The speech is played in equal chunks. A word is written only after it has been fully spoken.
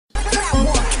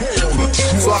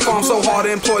So I farm so hard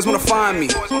the employees wanna find me,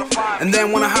 and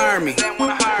then wanna hire me.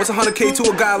 What's 100K to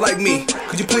a guy like me?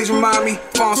 Could you please remind me?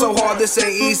 Farm so hard, this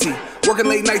ain't easy. Working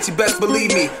late nights, you best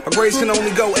believe me. My grades can only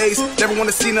go A's. Never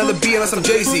wanna see another B unless I'm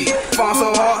Jay-Z. Farm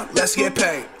so hard, let's get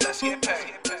paid.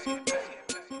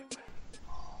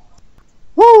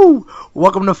 Woo!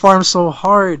 Welcome to Farm So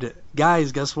Hard.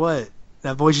 Guys, guess what?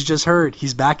 That voice you just heard,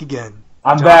 he's back again.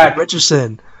 I'm back.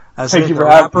 Richardson. That's Thank it, you the for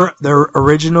rapper, the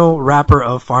original rapper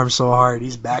of Farm So Hard.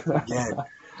 He's back again.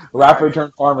 Rapper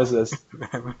turned pharmacist.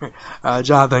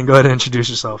 Jonathan, go ahead and introduce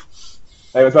yourself.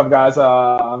 Hey, what's up, guys?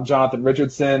 I'm Jonathan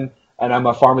Richardson, and I'm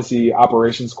a pharmacy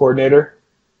operations coordinator.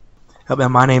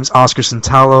 My name's Oscar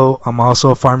Santalo. I'm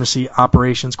also a pharmacy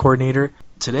operations coordinator.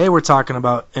 Today we're talking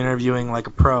about interviewing like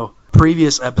a pro.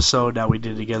 Previous episode that we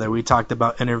did together, we talked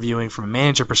about interviewing from a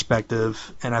manager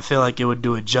perspective, and I feel like it would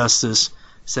do it justice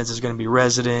since there's going to be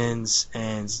residents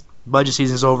and budget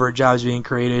season's over, jobs being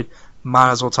created. Might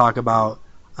as well talk about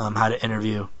how to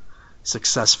interview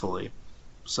successfully.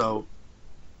 So,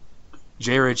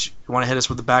 J-Rich, you want to hit us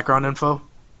with the background info?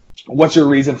 What's your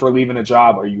reason for leaving a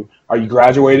job? Are you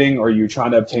graduating, or are you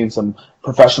trying to obtain some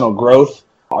professional growth?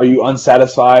 Are you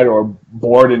unsatisfied or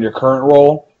bored in your current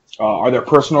role? Are there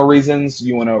personal reasons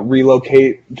you want to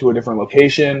relocate to a different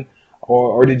location,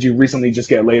 or did you recently just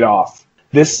get laid off?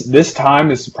 This time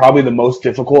is probably the most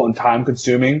difficult and time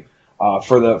consuming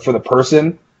for the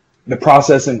person. The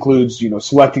process includes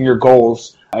selecting your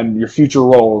goals and your future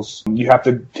roles. You have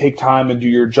to take time and do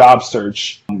your job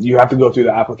search. You have to go through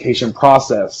the application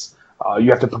process.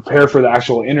 You have to prepare for the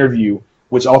actual interview,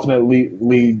 which ultimately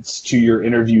leads to your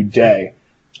interview day.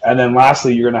 And then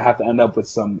lastly, you're going to have to end up with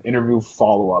some interview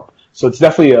follow-up. So it's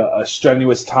definitely a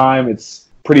strenuous time. It's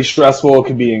pretty stressful. It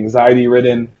can be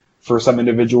anxiety-ridden for some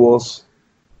individuals.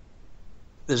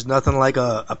 There's nothing like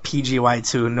a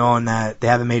PGY2 knowing that they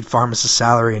haven't made pharmacist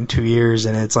salary in 2 years,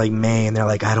 and it's like May, and they're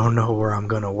like, I don't know where I'm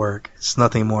going to work. It's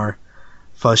nothing more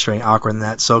frustrating, awkward than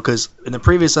that. So, because in the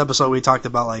previous episode, we talked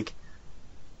about, like,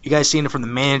 you guys seen it from the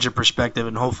manager perspective,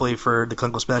 and hopefully for the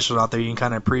clinical specialists out there, you can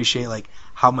kind of appreciate like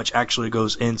how much actually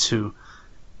goes into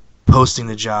posting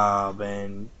the job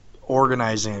and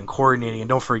organizing and coordinating. And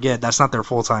don't forget, that's not their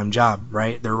full-time job,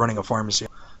 right? They're running a pharmacy.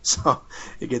 So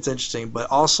it gets interesting. But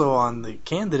also on the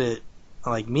candidate,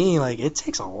 like me, like it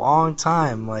takes a long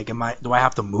time. Like, do I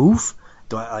have to move?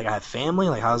 Do I have family?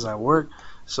 Like, how does that work?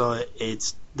 So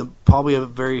it's probably a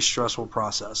very stressful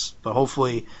process. But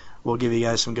hopefully we'll give you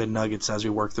guys some good nuggets as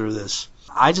we work through this.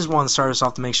 I just want to start us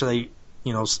off to make sure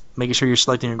that, making sure you're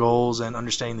selecting your goals and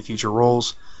understanding the future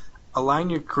roles. Align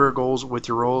your career goals with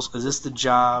your roles. Is this the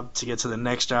job to get to the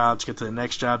next job, to get to the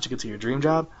next job, to get to your dream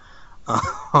job?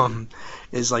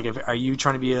 Are you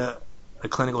trying to be a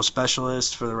clinical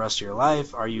specialist for the rest of your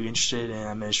life? Are you interested in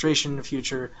administration in the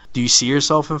future? Do you see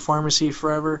yourself in pharmacy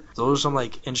forever? Those are some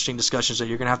interesting discussions that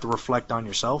you're going to have to reflect on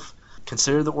yourself.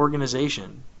 Consider the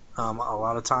organization. A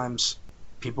lot of times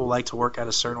people like to work at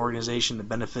a certain organization. The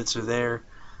benefits are there.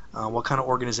 What kind of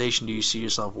organization do you see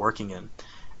yourself working in?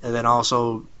 And then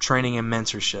also training and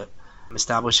mentorship,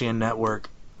 establishing a network.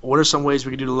 What are some ways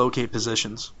we can do to locate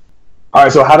positions? All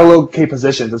right, so how to locate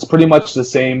positions. It's pretty much the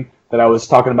same that I was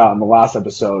talking about in the last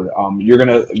episode. You're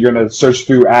gonna search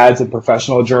through ads in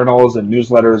professional journals and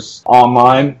newsletters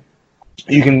online.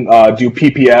 You can do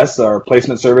PPS or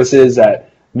placement services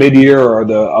at mid-year or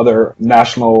the other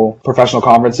national professional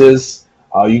conferences.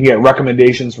 You can get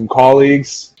recommendations from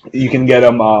colleagues. You can get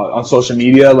them on social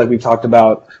media, like we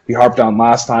harped on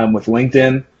last time with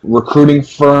LinkedIn. Recruiting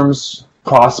firms,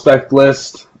 prospect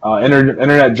list,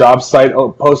 internet job site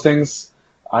postings.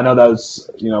 I know that's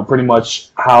pretty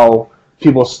much how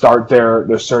people start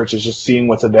their search, is just seeing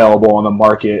what's available on the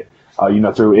market,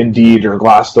 through Indeed or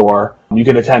Glassdoor. You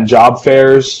can attend job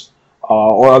fairs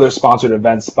or other sponsored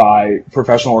events by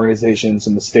professional organizations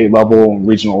in the state level and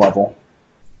regional level.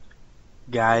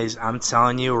 Guys, I'm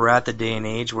telling you, we're at the day and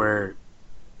age where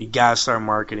you gotta start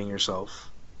marketing yourself.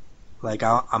 Like,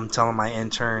 I'm telling my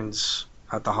interns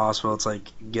at the hospital, it's like,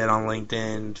 get on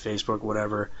LinkedIn, Facebook,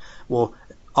 whatever. Well,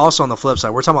 also on the flip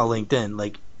side, we're talking about LinkedIn.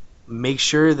 Like, make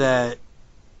sure that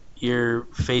your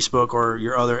Facebook or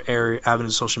your other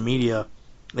avenues of social media,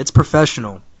 it's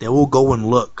professional. They will go and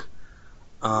look.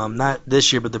 Not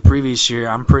this year, but the previous year,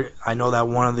 I know that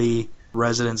one of the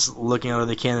residents looking at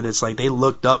other candidates, like, they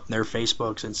looked up their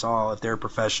Facebooks and saw if they're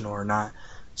professional or not.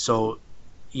 So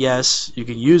yes, you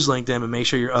can use LinkedIn, but make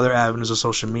sure your other avenues of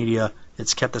social media,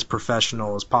 it's kept as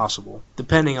professional as possible,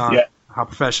 depending on how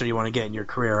professional you want to get in your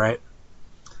career, right?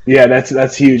 Yeah,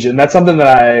 that's huge, and that's something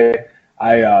that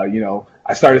I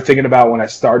I started thinking about when I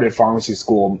started pharmacy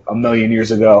school a million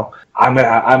years ago. I'm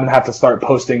gonna have to start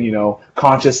posting,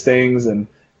 conscious things and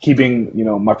keeping,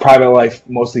 my private life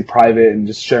mostly private and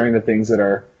just sharing the things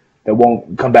that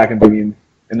won't come back and bite me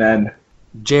in the end.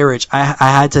 J. Rich, I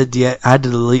had to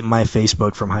delete my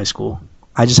Facebook from high school.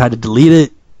 I just had to delete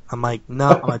it. I'm like,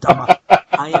 no,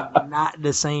 I am not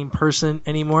the same person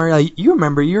anymore. Like, you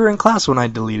remember, you were in class when I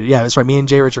deleted it. Yeah, that's right. Me and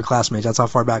J. Rich are classmates. That's how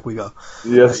far back we go.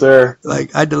 Yes, sir.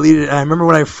 Like, I deleted it. I remember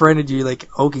when I friended you, like,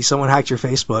 Okie, someone hacked your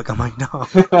Facebook. I'm like,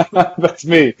 no. That's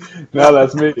me. No,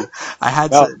 that's me. I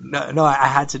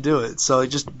had to do it. So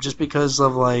just because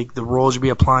of, like, the roles you'll be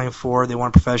applying for, they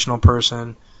want a professional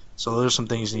person. So those are some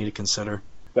things you need to consider.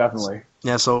 Definitely.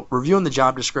 Yeah, so reviewing the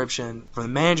job description from the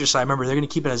manager side, remember, they're going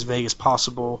to keep it as vague as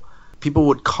possible. People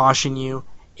would caution you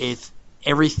if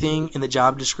everything in the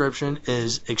job description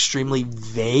is extremely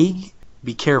vague,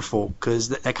 be careful, because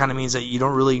that kind of means that you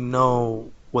don't really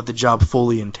know what the job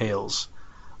fully entails.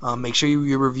 Make sure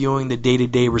you're reviewing the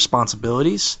day-to-day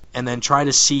responsibilities, and then try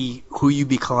to see who you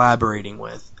be collaborating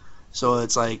with. So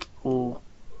it's like, well,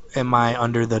 am I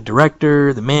under the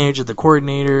director, the manager, the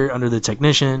coordinator, under the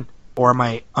technician, or am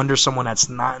I under someone that's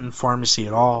not in pharmacy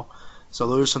at all? So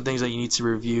those are some things that you need to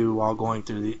review while going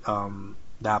through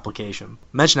the application.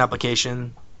 Mention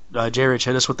application. J. Rich,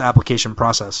 hit us with the application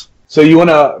process. So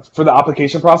for the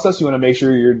application process, you want to make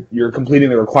sure you're completing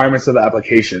the requirements of the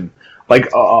application.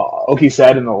 Like Oki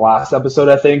said in the last episode,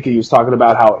 I think he was talking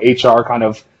about how HR kind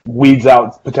of weeds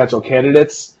out potential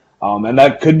candidates, and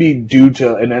that could be due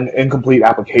to an incomplete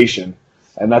application,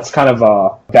 and that's kind of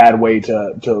a bad way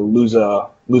to lose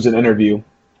an interview.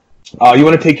 You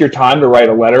want to take your time to write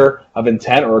a letter of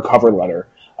intent or a cover letter.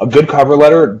 A good cover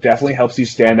letter definitely helps you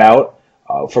stand out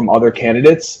from other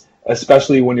candidates,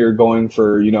 especially when you're going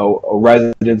for, a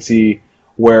residency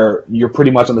where you're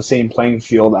pretty much on the same playing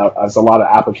field as a lot of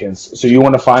applicants. So you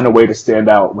want to find a way to stand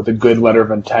out with a good letter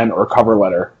of intent or cover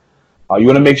letter. You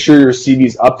want to make sure your CV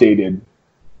is updated.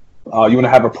 You want to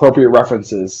have appropriate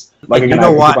references. Like, again,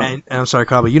 and I'm sorry,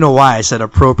 Carl, but you know why I said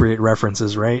appropriate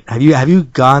references, right? Have you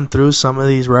gone through some of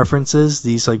these references,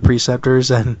 these like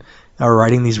preceptors, and are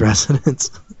writing these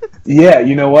residents? Yeah,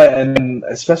 you know what, and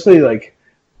especially like,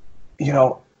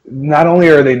 not only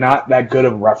are they not that good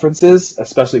of references,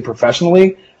 especially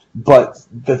professionally, but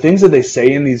the things that they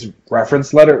say in these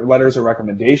reference letters of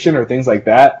recommendation or things like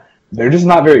that, they're just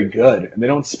not very good, and they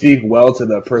don't speak well to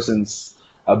the person's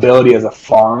ability as a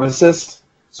pharmacist.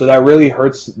 So that really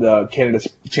hurts the candidate's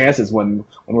chances when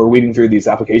we're weeding through these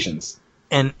applications.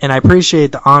 And I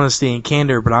appreciate the honesty and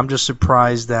candor, but I'm just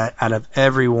surprised that out of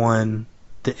everyone,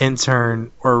 the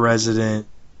intern or resident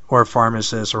or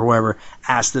pharmacist or whoever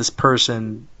asked this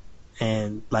person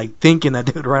and like thinking that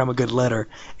they would write them a good letter,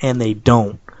 and they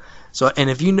don't. So and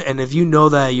if you know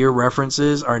that your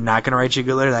references are not going to write you a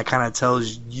good letter, that kind of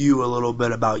tells you a little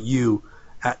bit about you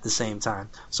at the same time.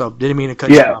 So didn't mean to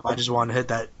cut you off. I just wanted to hit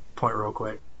that point real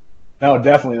quick. No,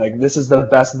 definitely. Like, this is the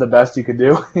best of the best you could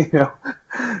do.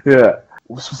 Yeah.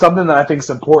 Something that I think is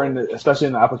important, especially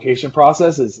in the application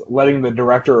process, is letting the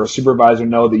director or supervisor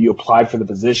know that you applied for the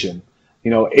position.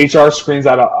 HR screens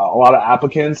out a lot of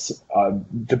applicants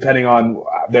depending on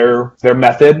their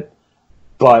method,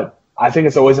 but I think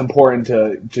it's always important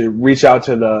to reach out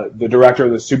to the director or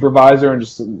the supervisor and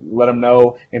just let them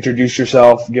know, introduce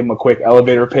yourself, give them a quick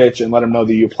elevator pitch, and let them know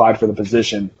that you applied for the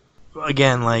position.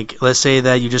 Again, like, let's say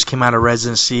that you just came out of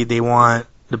residency, they want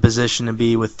the position to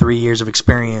be with 3 years of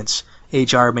experience.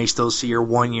 HR may still see your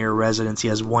 1 year residency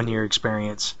as 1 year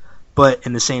experience, but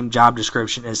in the same job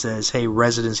description it says, hey,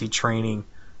 residency training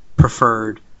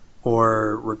preferred,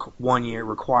 or 1 year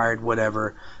required,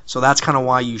 whatever. So that's kind of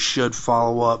why you should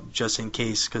follow up just in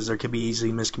case, because there could be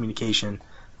easily miscommunication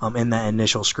in that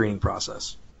initial screening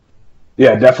process.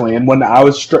 Yeah, definitely. And when I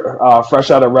was fresh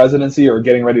out of residency or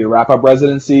getting ready to wrap up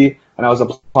residency, and I was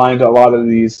applying to a lot of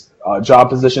these job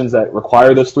positions that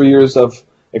require those 3 years of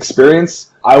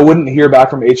experience, I wouldn't hear back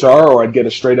from HR, or I'd get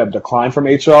a straight up decline from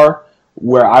HR,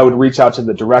 where I would reach out to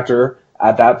the director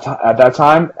at that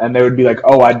time, and they would be like,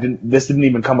 "Oh, this didn't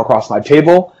even come across my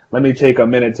table. Let me take a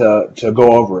minute to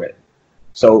go over it."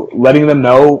 So letting them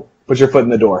know, put your foot in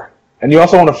the door. And you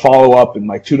also want to follow up in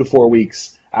like 2 to 4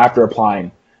 weeks after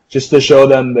applying, just to show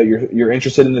them that you're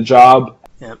interested in the job.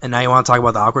 Yeah, and now you want to talk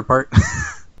about the awkward part?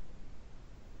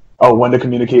 Oh, when to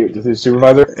communicate with the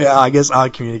supervisor? Yeah, I guess I'll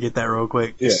communicate that real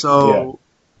quick. Yeah,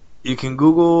 You can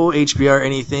Google HBR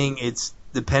anything. It's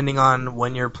depending on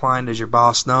when you're applying, does your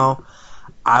boss know?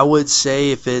 I would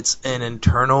say if it's an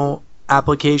internal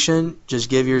application, just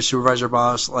give your supervisor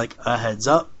boss like a heads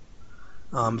up.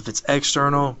 If it's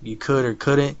external, you could or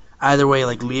couldn't. Either way,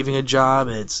 like leaving a job,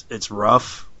 it's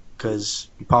rough because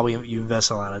you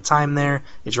invest a lot of time there.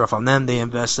 It's rough on them. They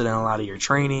invested in a lot of your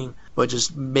training. But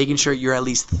just making sure you're at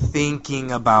least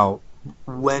thinking about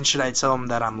when should I tell them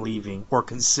that I'm leaving or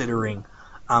considering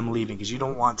I'm leaving, because you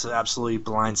don't want to absolutely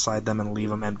blindside them and leave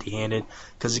them empty-handed,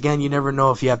 because, again, you never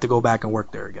know if you have to go back and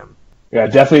work there again. Yeah,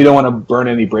 definitely don't want to burn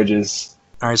any bridges.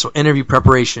 All right, so interview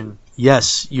preparation.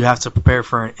 Yes, you have to prepare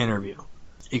for an interview.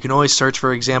 You can always search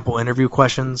for example interview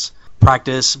questions,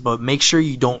 practice, but make sure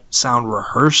you don't sound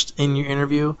rehearsed in your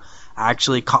interview. I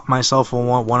actually caught myself in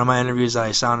one of my interviews that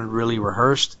I sounded really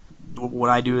rehearsed. What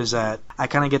I do is that I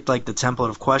kind of get like the template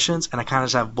of questions, and I kind of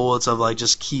just have bullets of like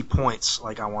just key points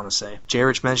like I want to say. Jay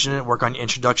Rich mentioned it, work on your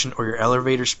introduction or your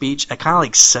elevator speech. It kind of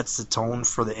like sets the tone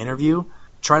for the interview.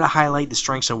 Try to highlight the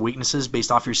strengths and weaknesses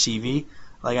based off your CV.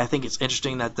 Like, I think it's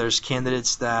interesting that there's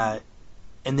candidates that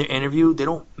in their interview, they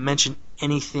don't mention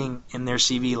anything in their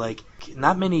CV. Like,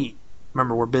 not many,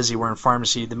 remember, we're busy, we're in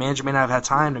pharmacy. The manager may not have had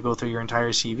time to go through your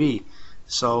entire CV.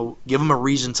 So give them a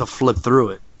reason to flip through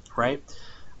it, right?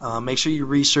 Make sure you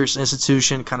research the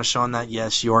institution, kind of showing that,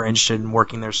 yes, you are interested in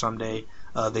working there someday.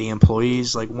 The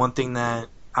employees, like one thing that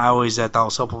I always thought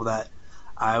was helpful with that,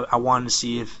 I wanted to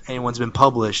see if anyone's been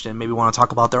published and maybe want to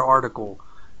talk about their article,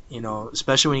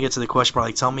 especially when you get to the question part,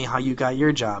 like, tell me how you got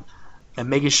your job. And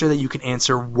making sure that you can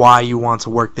answer why you want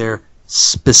to work there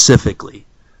specifically.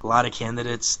 A lot of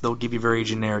candidates, they'll give you a very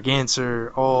generic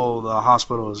answer. Oh, the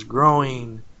hospital is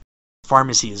growing.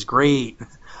 Pharmacy is great.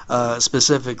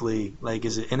 Specifically, like,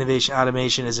 is it innovation,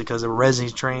 automation? Is it because of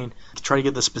residency trained? Try to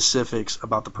get the specifics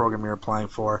about the program you're applying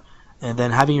for, and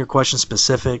then having your questions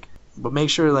specific. But make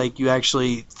sure like you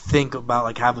actually think about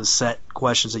like have a set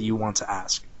questions that you want to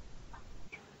ask.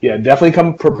 Yeah, definitely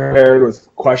come prepared with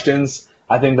questions.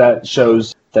 I think that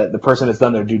shows that the person has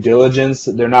done their due diligence.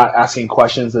 They're not asking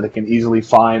questions that they can easily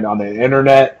find on the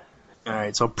internet. All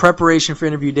right, so preparation for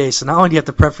interview day. So not only do you have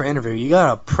to prep for interview, you got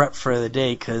to prep for the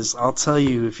day, because I'll tell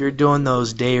you, if you're doing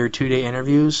those day or 2 day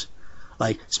interviews,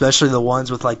 like especially the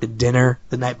ones with like the dinner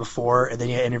the night before and then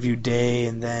you interview day,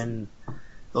 and then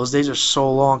those days are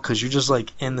so long because you're just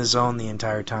like in the zone the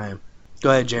entire time. Go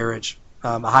ahead, Jay Rich.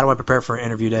 How do I prepare for an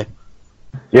interview day?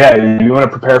 Yeah, you want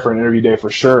to prepare for an interview day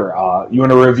for sure. You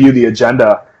want to review the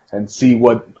agenda and see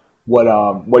what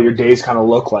your days kind of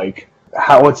look like.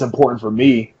 How it's important for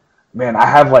me. Man, I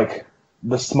have like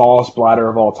the smallest bladder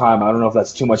of all time. I don't know if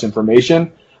that's too much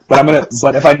information, but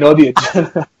but if I know the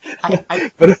agenda,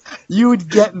 you would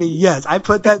get me. Yes, I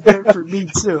put that there for me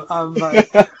too. I'm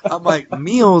like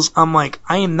meals. I'm like,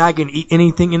 I am not gonna eat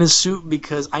anything in a soup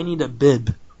because I need a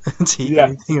bib to eat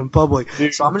anything in public.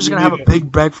 So I'm just gonna have a big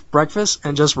breakfast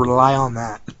and just rely on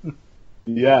that.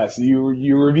 Yes, you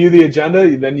review the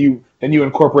agenda, then you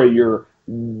incorporate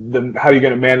how you're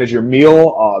going to manage your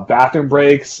meal, bathroom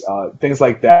breaks, things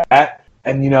like that.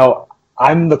 And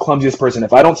I'm the clumsiest person.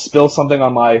 If I don't spill something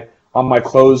on my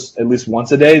clothes at least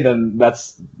once a day, then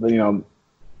that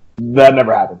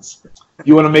never happens.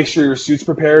 You want to make sure your suit's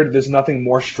prepared. There's nothing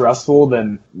more stressful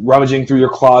than rummaging through your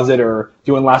closet or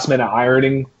doing last minute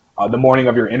ironing the morning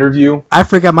of your interview. I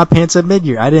forgot my pants at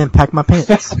mid-year. I didn't pack my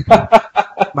pants.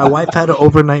 My wife had to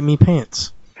overnight me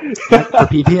pants. For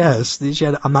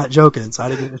PPS. I'm not joking, so I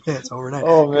didn't get the pants overnight.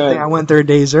 Oh, man. I went there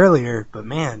days earlier, but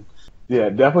man. Yeah,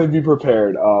 definitely be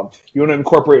prepared. You want to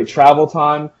incorporate travel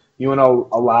time. You want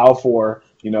to allow for,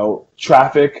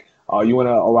 traffic. You want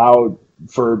to allow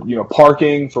for,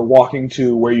 parking, for walking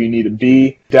to where you need to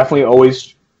be. Definitely I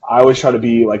always try to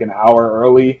be like an hour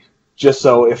early, just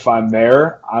so if I'm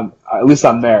there, I'm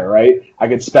there, right? I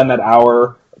could spend that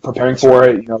hour preparing for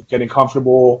it, getting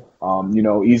comfortable,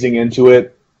 easing into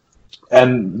it.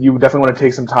 And you definitely want to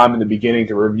take some time in the beginning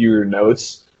to review your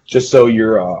notes, just so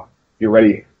you're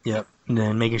ready. Yep, and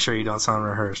then making sure you don't sound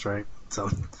rehearsed, right? So,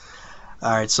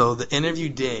 all right. So the interview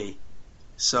day.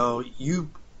 So you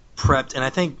prepped, and I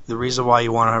think the reason why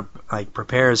you want to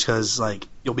prepare is because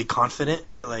you'll be confident.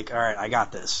 Like, all right, I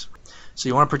got this. So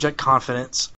you want to project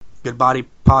confidence, good body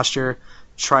posture.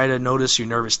 Try to notice your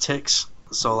nervous tics.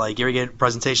 So you ever get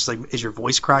presentations is your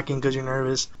voice cracking because you're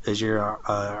nervous?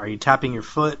 Are you tapping your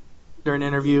foot during an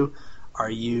interview? Are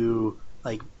you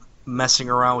messing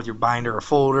around with your binder or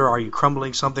folder? Are you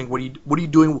crumbling something? What are you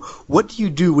doing? What do you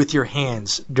do with your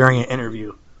hands during an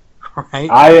interview? Right?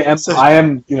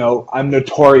 I'm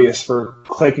notorious for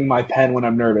clicking my pen when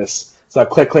I'm nervous. So I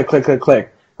click, click, click, click,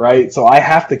 click. Right? So I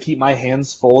have to keep my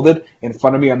hands folded in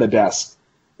front of me on the desk.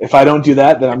 If I don't do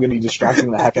that, then I'm going to be distracting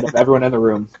the heck out of everyone in the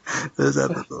room. This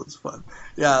episode's fun.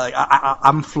 Yeah,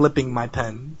 I'm flipping my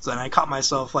pen, and I caught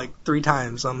myself 3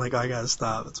 times. I'm like, I gotta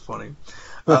stop. It's funny.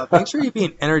 Make sure you're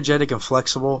being energetic and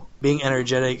flexible. Being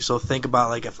energetic. So think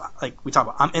about if we talk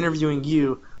about, I'm interviewing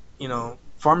you.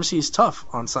 pharmacy is tough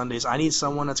on Sundays. I need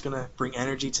someone that's going to bring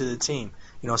energy to the team.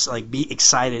 So like be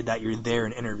excited that you're there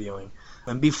and interviewing.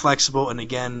 And be flexible. And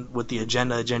again, with the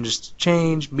agendas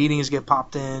change, meetings get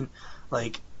popped in.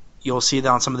 Like you'll see that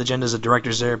on some of the agendas, the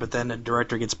director's there, but then the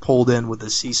director gets pulled in with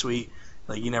the C-suite.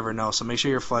 Like you never know. So make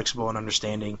sure you're flexible and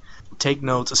understanding. Take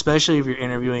notes, especially if you're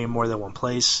interviewing in more than one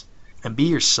place, and be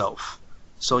yourself.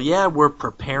 So yeah, we're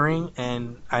preparing,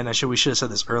 and we should have said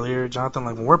this earlier, Jonathan.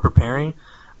 Like when we're preparing,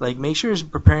 like make sure you're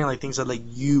preparing like things that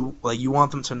you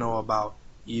want them to know about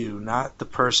you, not the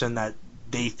person that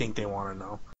they think they want to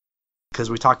know. Because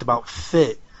we talked about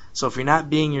fit. So if you're not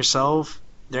being yourself,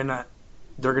 they're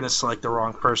gonna select the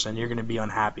wrong person. You're gonna be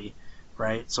unhappy,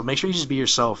 right? So make sure you just be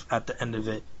yourself at the end of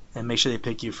it, and make sure they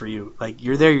pick you for you. Like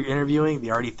you're there, you're interviewing, they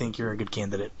already think you're a good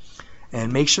candidate.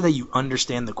 And make sure that you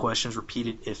understand the questions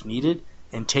repeated if needed,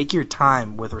 and take your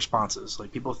time with responses.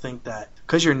 Like people think that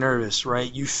because you're nervous,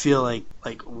 right? You feel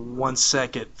like 1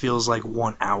 second feels like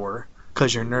 1 hour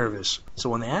because you're nervous. So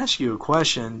when they ask you a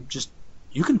question,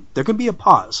 there can be a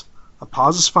pause. A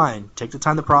pause is fine. Take the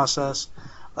time to process.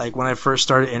 Like when I first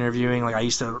started interviewing, like I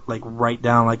used to like write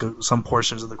down some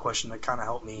portions of the question that kind of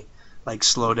helped me like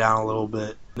slow down a little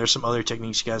bit. There's some other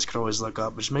techniques you guys could always look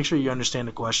up, but just make sure you understand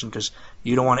the question, because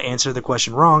you don't want to answer the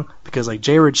question wrong, because like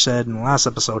J. Rich said in the last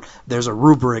episode, there's a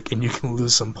rubric and you can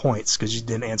lose some points because you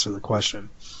didn't answer the question.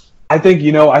 I think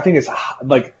it's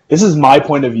like, this is my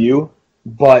point of view,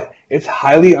 but it's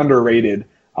highly underrated,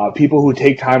 people who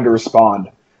take time to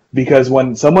respond. Because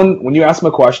when you ask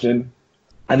them a question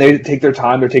and they take their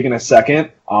time, they're taking a second,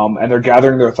 and they're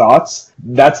gathering their thoughts,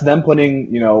 that's them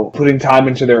putting time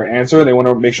into their answer. They want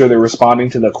to make sure they're responding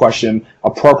to the question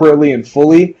appropriately and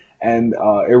fully. And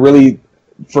it really,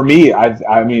 for me,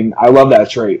 I love that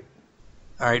trait.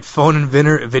 All right, phone and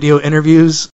video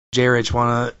interviews. J. Rich,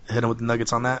 want to hit him with the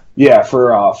nuggets on that? Yeah,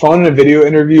 for phone and video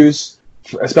interviews,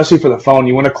 especially for the phone,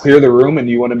 you want to clear the room and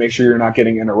you want to make sure you're not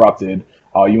getting interrupted.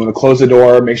 You want to close the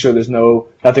door, make sure there's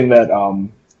nothing that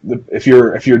if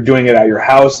you're doing it at your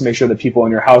house, make sure that people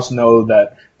in your house know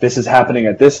that this is happening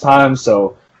at this time.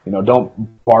 So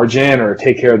don't barge in, or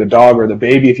take care of the dog or the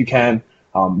baby if you can.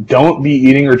 Don't be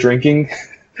eating or drinking.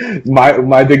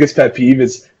 My biggest pet peeve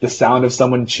is the sound of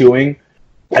someone chewing,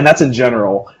 and that's in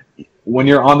general. When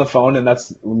you're on the phone and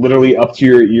that's literally up to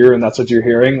your ear and that's what you're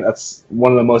hearing, that's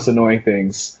one of the most annoying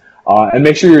things. And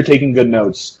make sure you're taking good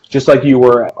notes, just like you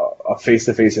were a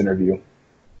face-to-face interview.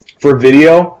 For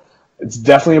video, it's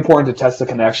definitely important to test the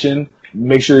connection.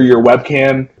 Make sure your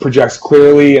webcam projects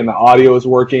clearly and the audio is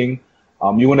working.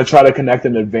 You want to try to connect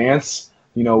in advance.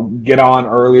 Get on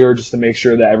earlier just to make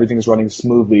sure that everything's running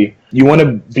smoothly. You want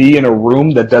to be in a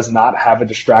room that does not have a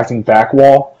distracting back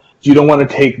wall. You don't want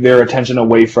to take their attention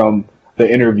away from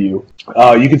the interview.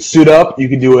 You could suit up. You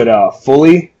could do it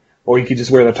fully, or you could just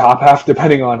wear the top half,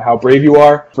 depending on how brave you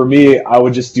are. For me, I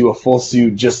would just do a full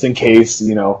suit just in case,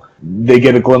 they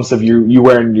get a glimpse of you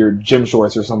wearing your gym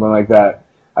shorts or something like that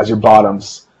as your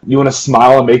bottoms. You want to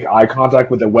smile and make eye contact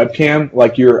with the webcam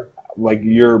like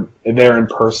you're there in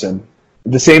person.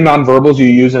 The same nonverbals you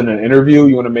use in an interview,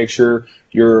 you want to make sure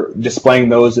you're displaying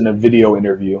those in a video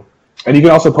interview. And you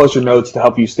can also post your notes to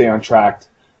help you stay on track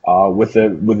with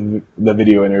the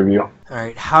video interview. All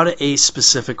right, how to ace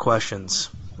specific questions.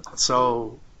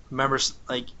 So remember,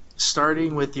 like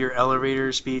starting with your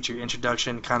elevator speech, your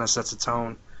introduction kind of sets a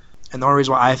tone. And the only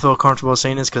reason why I feel comfortable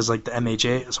saying this because like the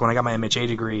MHA, so when I got my MHA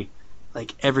degree,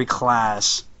 like every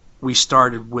class we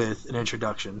started with an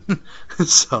introduction.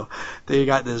 So they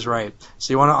got this right.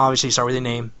 So you want to obviously start with your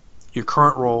name, your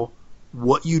current role,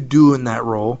 what you do in that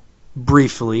role,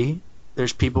 briefly.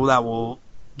 There's people that will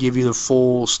give you the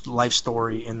full life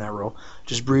story in that role.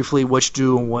 Just briefly what you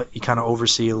do and what you kind of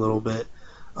oversee a little bit.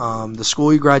 The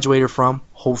school you graduated from,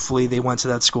 hopefully they went to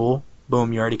that school.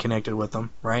 Boom, you already connected with them,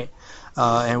 right?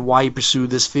 And why you pursue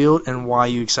this field and why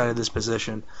you excited this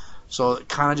position. So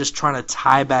kind of just trying to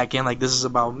tie back in, like this is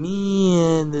about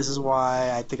me and this is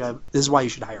why this is why you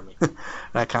should hire me,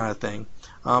 that kind of thing.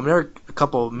 There are a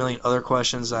couple million other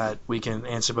questions that we can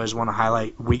answer, but I just want to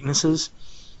highlight weaknesses.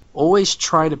 Always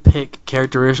try to pick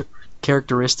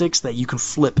characteristics that you can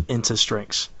flip into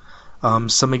strengths.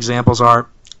 Some examples are,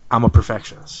 I'm a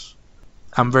perfectionist.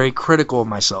 I'm very critical of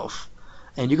myself.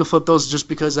 And you can flip those just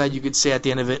because you could say at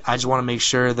the end of it, I just want to make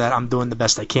sure that I'm doing the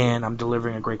best I can, I'm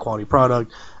delivering a great quality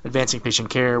product, advancing patient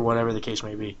care, whatever the case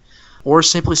may be. Or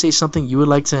simply say something you would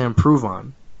like to improve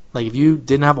on. Like if you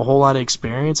didn't have a whole lot of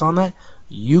experience on that,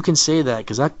 you can say that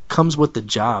because that comes with the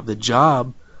job. The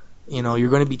job, you're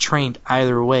going to be trained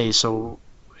either way. So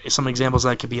some examples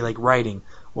that could be like writing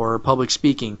or public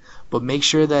speaking. But make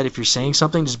sure that if you're saying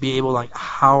something, just be able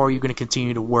how are you going to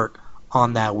continue to work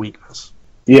on that weakness?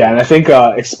 Yeah, and I think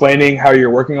explaining how you're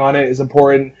working on it is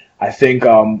important. I think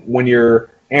when you're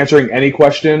answering any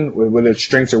question, whether it's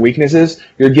strengths or weaknesses,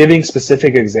 you're giving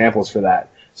specific examples for that.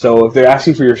 So if they're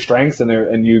asking for your strengths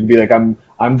and you'd be like,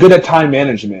 I'm good at time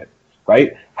management,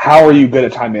 right? How are you good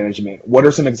at time management? What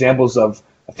are some examples of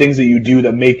things that you do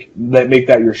that make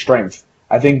that your strength?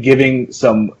 I think giving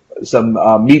some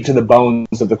meat to the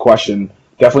bones of the question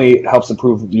definitely helps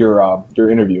improve your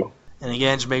interview. And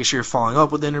again, just make sure you're following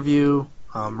up with the interview.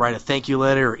 Write a thank you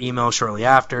letter or email shortly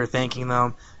after thanking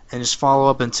them, and just follow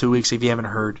up in 2 weeks if you haven't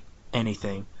heard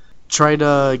anything. Try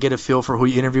to get a feel for who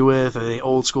you interview with. Are they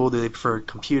old school? Do they prefer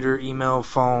computer, email,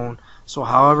 phone? So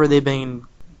however they've been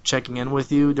checking in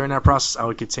with you during that process, I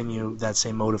would continue that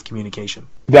same mode of communication.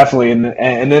 Definitely,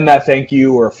 and then that thank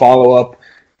you or follow up,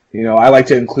 I like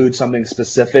to include something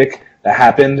specific that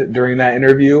happened during that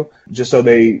interview, just so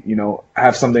they,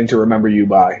 have something to remember you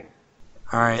by.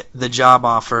 All right, the job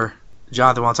offer.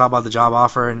 Jonathan, want to talk about the job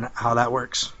offer and how that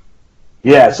works?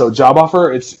 Yeah, so job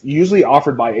offer, it's usually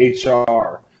offered by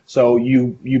HR. So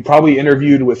you probably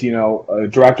interviewed with, a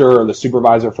director or the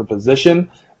supervisor for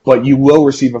position, but you will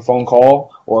receive a phone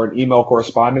call or an email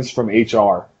correspondence from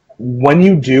HR. When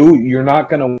you do, you're not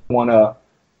going to want to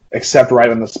accept right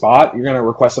on the spot. You're going to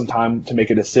request some time to make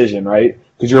a decision, right?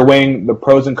 Because you're weighing the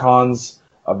pros and cons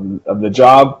of the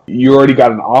job. You already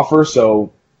got an offer,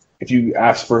 so if you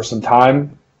ask for some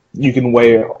time, you can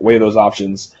weigh those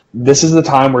options. This is the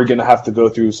time where you're going to have to go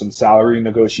through some salary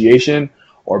negotiation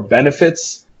or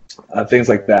benefits, things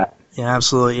like that. Yeah,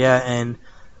 absolutely. Yeah, and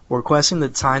requesting the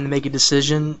time to make a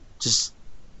decision, just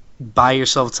buy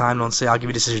yourself time. Don't say, I'll give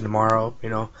you a decision tomorrow,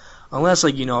 Unless,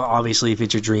 obviously if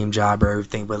it's your dream job or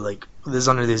everything, but, this is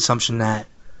under the assumption that,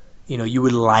 you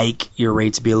would like your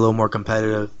rate to be a little more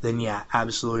competitive, then, yeah,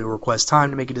 absolutely request time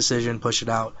to make a decision, push it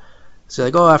out. So,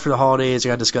 after the holidays, I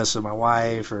got to discuss with my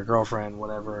wife or girlfriend,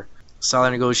 whatever.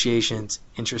 Salary negotiations,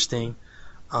 interesting.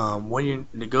 When you're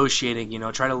negotiating,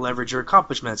 try to leverage your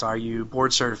accomplishments. Are you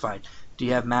board certified? Do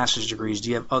you have master's degrees? Do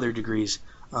you have other degrees?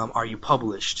 Are you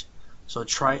published? So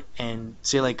try and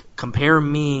say, compare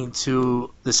me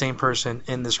to the same person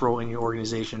in this role in your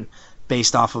organization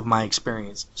based off of my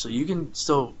experience. So you can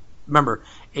still, remember,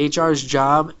 HR's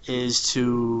job is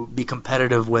to be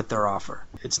competitive with their offer.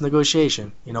 It's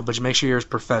negotiation, but you make sure you're as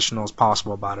professional as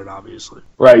possible about it, obviously.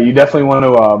 Right. You definitely want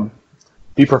to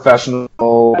be professional,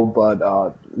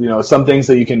 but, some things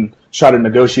that you can try to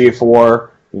negotiate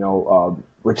for,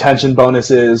 retention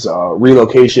bonuses,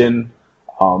 relocation,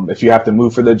 if you have to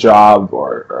move for the job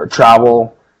or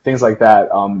travel, things like that,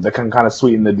 that can kind of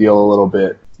sweeten the deal a little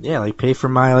bit. Yeah, pay for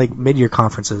my mid-year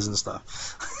conferences and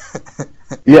stuff.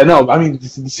 Yeah, no, I mean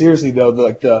seriously though,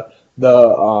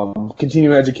 the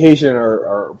continuing education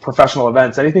or professional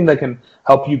events, anything that can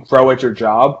help you grow at your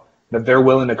job that they're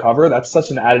willing to cover, that's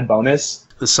such an added bonus.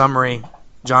 The summary,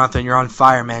 Jonathan, you're on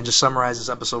fire, man. Just summarize this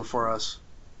episode for us.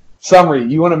 Summary: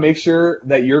 you want to make sure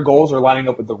that your goals are lining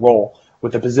up with the role,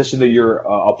 with the position that you're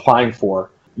applying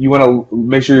for. You want to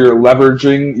make sure you're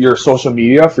leveraging your social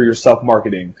media for your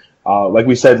self-marketing. Like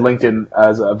we said, LinkedIn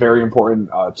as a very important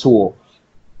tool.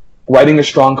 Writing a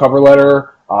strong cover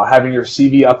letter, having your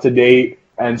CV up to date,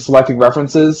 and selecting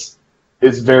references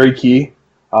is very key.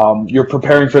 You're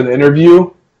preparing for the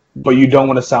interview, but you don't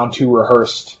want to sound too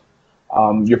rehearsed.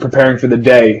 You're preparing for the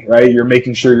day, right? You're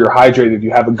making sure you're hydrated,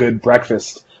 you have a good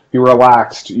breakfast, you're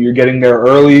relaxed, you're getting there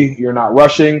early, you're not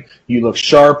rushing, you look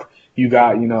sharp, you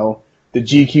got, the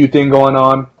GQ thing going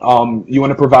on. You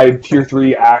want to provide tier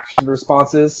 3 action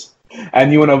responses,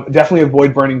 and you want to definitely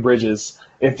avoid burning bridges.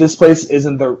 If this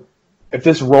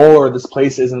role or this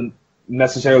place isn't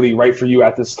necessarily right for you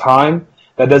at this time,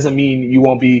 that doesn't mean you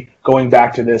won't be going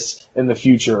back to this in the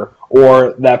future,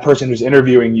 or that person who's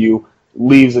interviewing you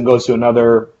leaves and goes to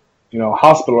another,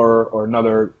 hospital or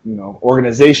another,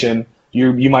 organization.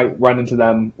 You might run into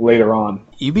them later on.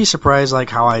 You'd be surprised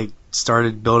how I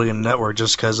started building a network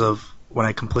just because of when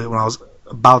I was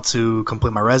about to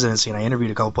complete my residency and I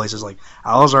interviewed a couple places.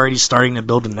 I was already starting to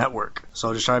build a network.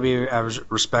 So just try to be as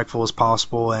respectful as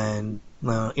possible and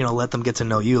let them get to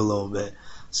know you a little bit.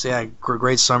 So yeah,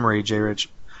 great summary, J. Rich.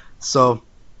 So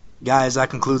guys, that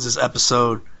concludes this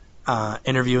episode,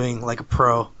 interviewing like a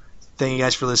pro. Thank you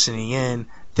guys for listening in.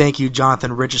 Thank you,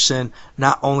 Jonathan Richardson,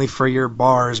 not only for your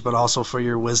bars, but also for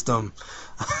your wisdom.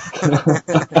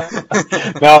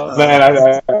 No, man,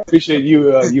 I appreciate you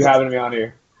having me on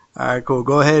here. All right, cool.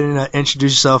 Go ahead and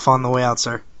introduce yourself on the way out,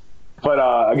 sir. But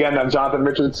again, I'm Jonathan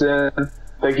Richardson.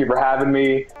 Thank you for having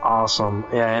me. Awesome.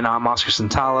 Yeah, and I'm Oscar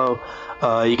Santalo.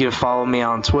 You can follow me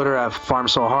on Twitter at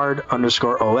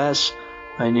farmsohard_OS.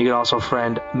 And you can also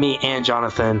friend me and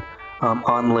Jonathan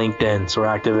on LinkedIn. So we're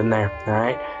active in there. All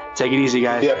right. Take it easy,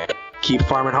 guys. Yep. Keep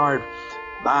farming hard.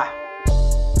 Bye.